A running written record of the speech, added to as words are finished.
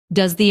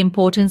Does the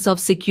importance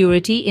of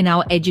security in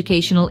our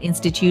educational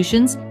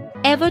institutions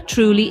ever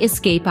truly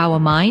escape our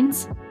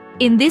minds?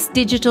 In this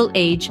digital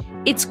age,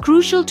 it's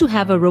crucial to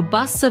have a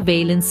robust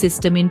surveillance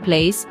system in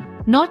place,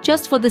 not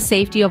just for the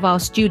safety of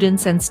our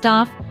students and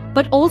staff,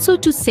 but also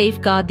to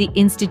safeguard the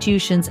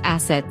institution's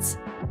assets.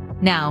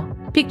 Now,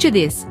 picture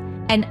this: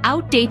 an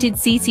outdated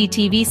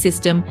CCTV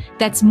system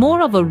that's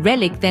more of a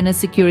relic than a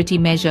security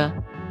measure.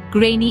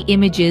 Grainy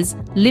images,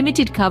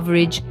 limited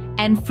coverage,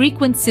 and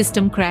frequent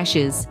system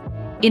crashes.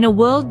 In a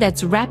world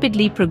that's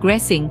rapidly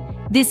progressing,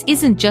 this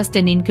isn't just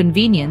an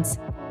inconvenience,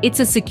 it's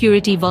a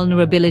security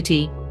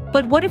vulnerability.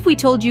 But what if we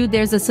told you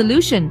there's a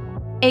solution?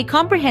 A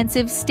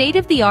comprehensive,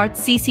 state-of-the-art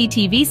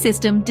CCTV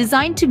system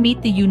designed to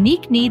meet the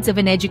unique needs of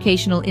an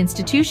educational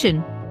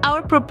institution.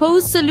 Our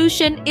proposed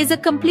solution is a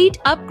complete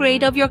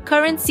upgrade of your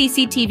current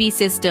CCTV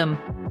system.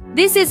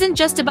 This isn't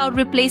just about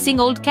replacing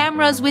old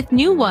cameras with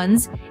new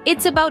ones,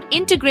 it's about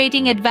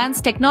integrating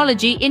advanced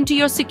technology into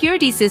your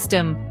security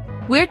system.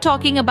 We're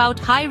talking about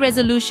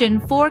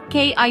high-resolution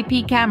 4K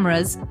IP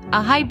cameras,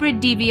 a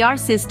hybrid DVR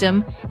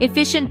system,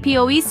 efficient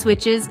PoE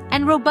switches,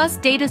 and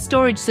robust data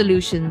storage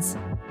solutions.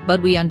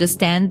 But we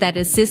understand that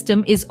a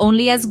system is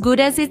only as good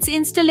as its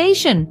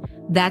installation.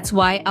 That's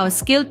why our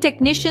skilled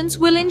technicians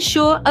will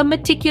ensure a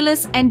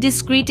meticulous and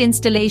discreet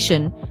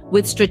installation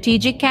with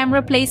strategic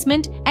camera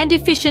placement and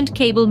efficient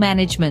cable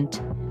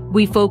management.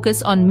 We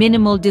focus on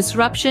minimal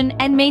disruption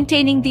and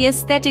maintaining the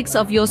aesthetics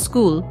of your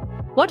school.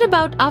 What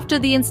about after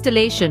the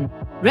installation?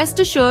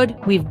 Rest assured,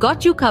 we've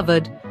got you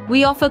covered.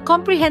 We offer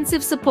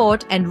comprehensive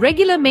support and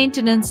regular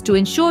maintenance to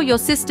ensure your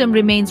system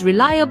remains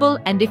reliable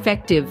and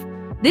effective.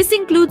 This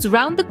includes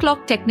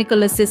round-the-clock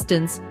technical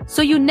assistance,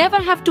 so you never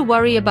have to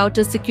worry about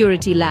a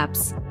security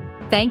lapse.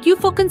 Thank you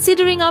for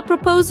considering our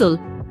proposal.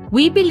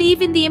 We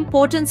believe in the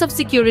importance of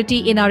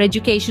security in our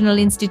educational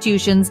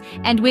institutions,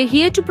 and we're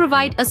here to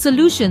provide a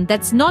solution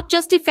that's not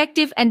just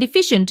effective and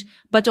efficient,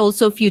 but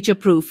also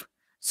future-proof.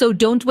 So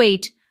don't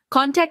wait.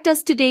 Contact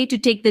us today to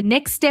take the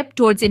next step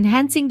towards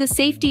enhancing the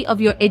safety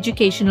of your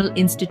educational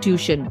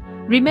institution.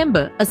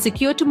 Remember, a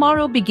secure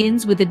tomorrow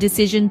begins with a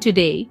decision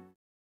today.